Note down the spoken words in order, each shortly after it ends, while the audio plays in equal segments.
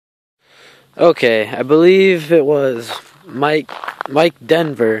Okay, I believe it was Mike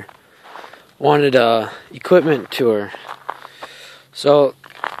Denver wanted a equipment tour. So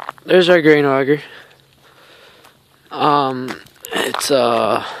there's our grain auger. It's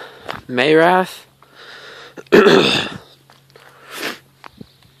a Mayrath.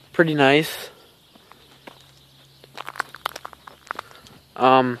 Pretty nice.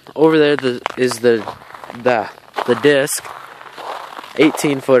 Over there is the disc,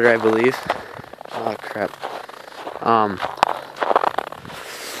 18-footer, I believe. Oh crap.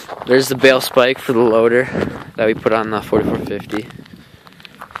 There's the bale spike for the loader that we put on the 4450.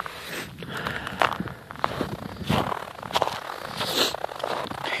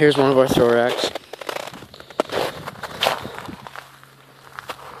 Here's one of our throw racks.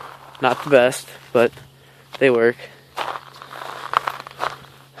 Not the best, but they work.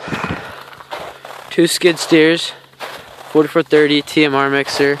 2 skid steers, 4430 TMR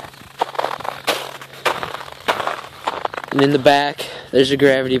mixer. And in the back, there's a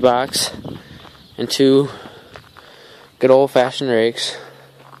gravity box and 2 good old-fashioned rakes.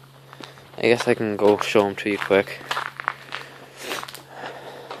 I guess I can go show them to you quick.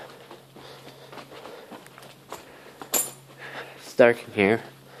 It's dark in here,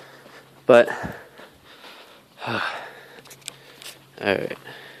 but alright.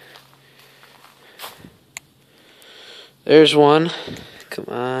 There's one. Come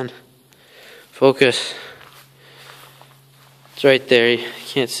on. Focus. It's right there. You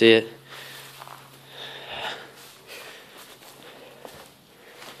can't see it.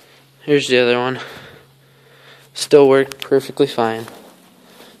 Here's the other one. Still worked perfectly fine.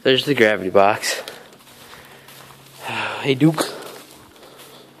 There's the gravity box. Hey, Duke.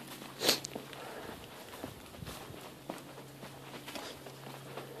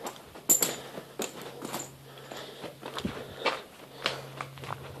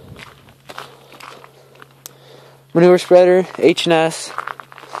 Manure spreader, H&S.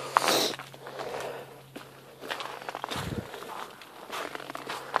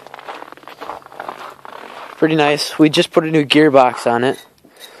 Pretty nice. We just put a new gearbox on it.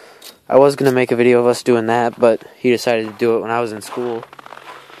 I was going to make a video of us doing that, but he decided to do it when I was in school.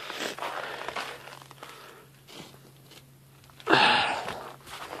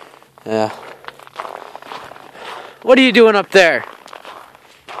 Yeah. What are you doing up there?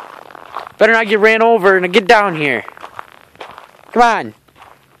 Better not get ran over and get down here. Come on.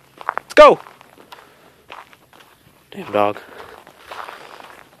 Let's go. Damn dog.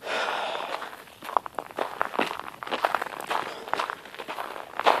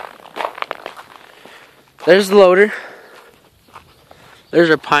 There's the loader. There's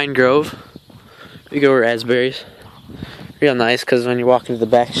our pine grove. We go raspberries. Real nice because when you walk into the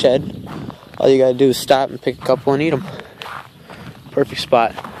back shed, all you gotta do is stop and pick a couple and eat them. Perfect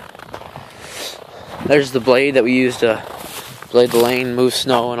spot. There's the blade that we use to blade the lane, move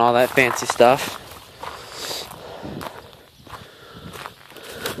snow, and all that fancy stuff.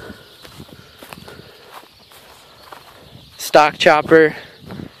 Stock chopper,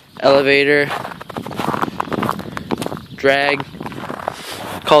 elevator, drag,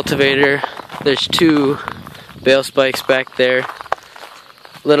 cultivator. There's 2 bale spikes back there.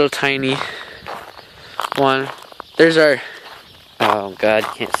 Little tiny one. There's our... Oh God, you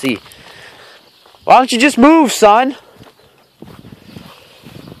can't see. Why don't you just move, son?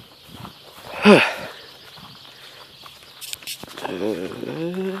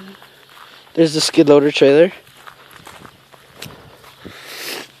 There's the skid loader trailer.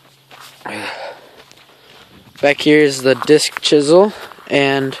 Back here is the disc chisel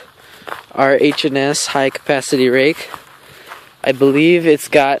and our H&S high capacity rake. I believe it's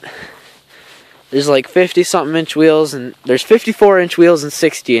got... There's like 50 something inch wheels, and there's 54 inch wheels and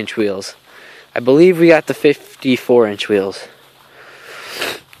 60 inch wheels. I believe we got the 54 inch wheels.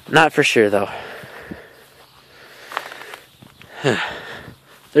 Not for sure though.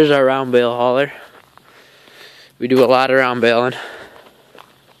 There's our round bale hauler. We do a lot of round baling.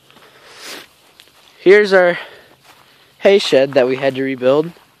 Here's our hay shed that we had to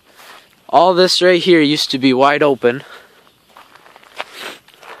rebuild. All this right here used to be wide open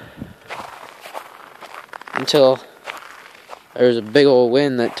until there was a big old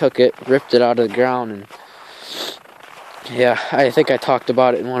wind that took it, ripped it out of the ground, and yeah, I think I talked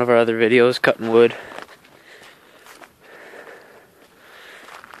about it in one of our other videos, cutting wood.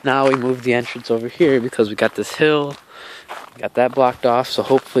 Now we moved the entrance over here because we got this hill, got that blocked off, so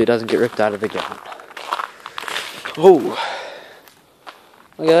hopefully it doesn't get ripped out of the ground. Oh,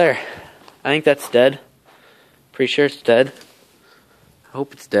 look at there. I think that's dead. Pretty sure it's dead. I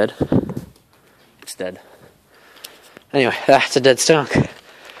hope it's dead. It's dead. Anyway, that's a dead stunk.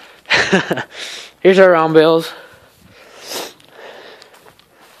 Here's our round bales.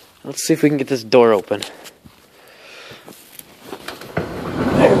 Let's see if we can get this door open.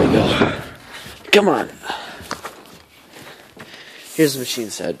 There we go. Come on. Here's the machine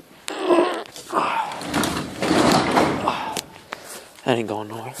set. That ain't going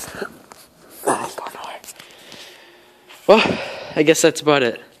nowhere. That ain't going nowhere. Well, I guess that's about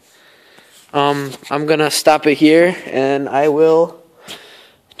it. I'm gonna stop it here, and I will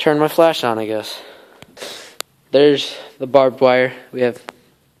turn my flash on, I guess. There's the barbed wire. We have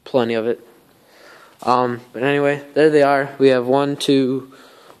plenty of it. But anyway, there they are. We have 1, 2,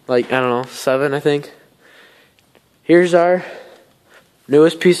 like, I don't know, 7, I think. Here's our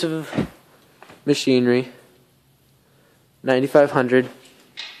newest piece of machinery. 9500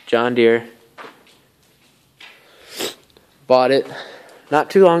 John Deere. Bought it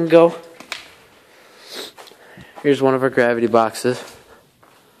not too long ago. Here's one of our gravity boxes.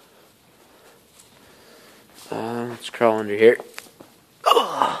 Let's crawl under here.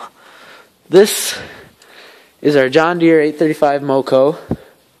 Oh, this is our John Deere 835 Moco.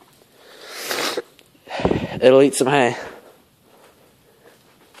 It'll eat some hay.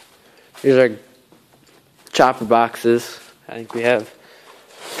 Here's our chopper boxes. I think we have,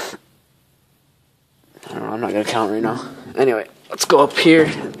 I don't know, I'm not going to count right now. Anyway, let's go up here.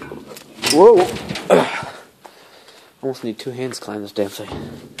 Whoa! Almost need 2 hands to climb this damn thing.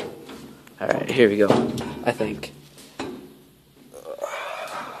 Alright, here we go, I think.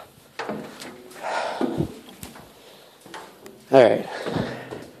 Alright,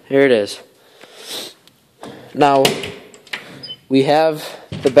 here it is. Now, we have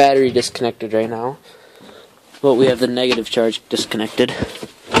the battery disconnected right now, but we have the negative charge disconnected.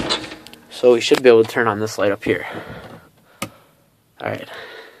 So we should be able to turn on this light up here. Alright,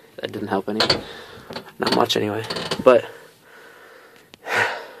 that didn't help any. Not much anyway, but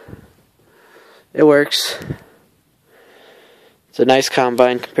it works. It's a nice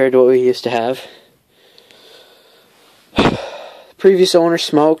combine compared to what we used to have. The previous owner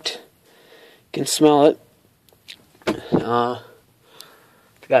smoked. You can smell it.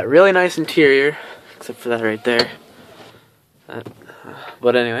 It's got really nice interior, except for that right there.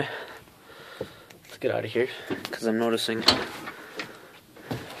 But anyway, let's get out of here because I'm noticing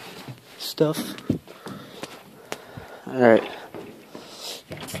stuff. Alright,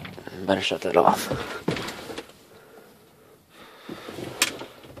 better shut that off.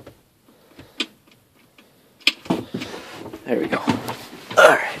 There we go.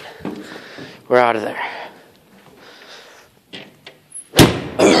 Alright, we're out of there.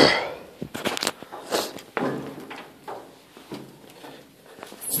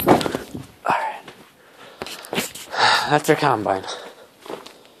 That's our combine.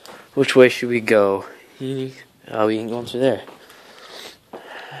 Which way should we go? Oh, we ain't going through there.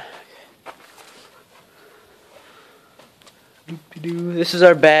 This is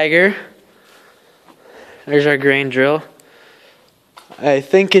our bagger. There's our grain drill. I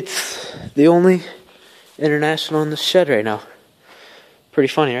think it's the only International in the shed right now. Pretty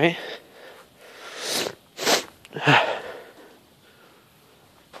funny, right?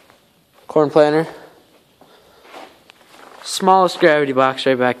 Corn planter. Smallest gravity box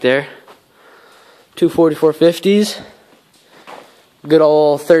right back there. 2 4450s. Good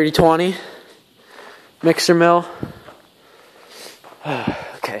old 3020. Mixer mill.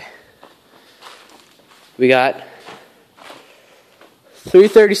 Okay. We got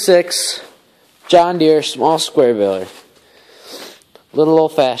 336 John Deere small square baler. Little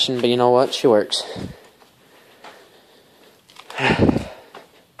old fashioned, but you know what? She works.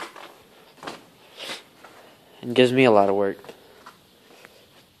 And gives me a lot of work.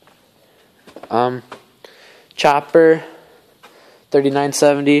 Chopper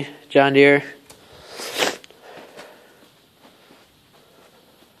 3970 John Deere.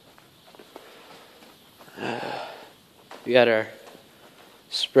 We got our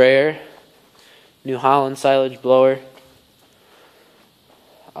sprayer, New Holland silage blower,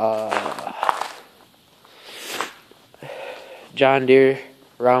 John Deere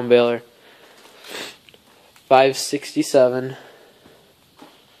round baler, 567.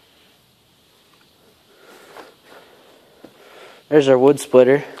 There's our wood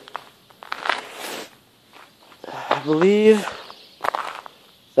splitter. I believe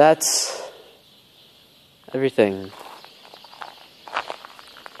that's everything.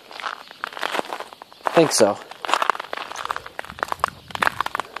 I think so.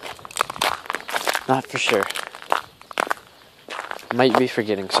 Not for sure. Might be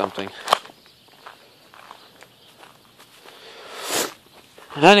forgetting something.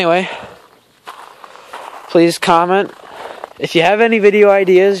 Anyway, please comment. If you have any video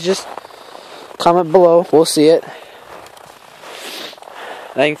ideas, just comment below. We'll see it.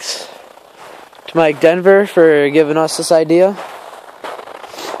 Thanks to Mike Denver for giving us this idea.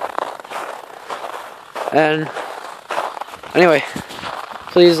 And anyway,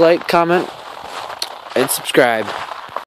 please like, comment, and subscribe.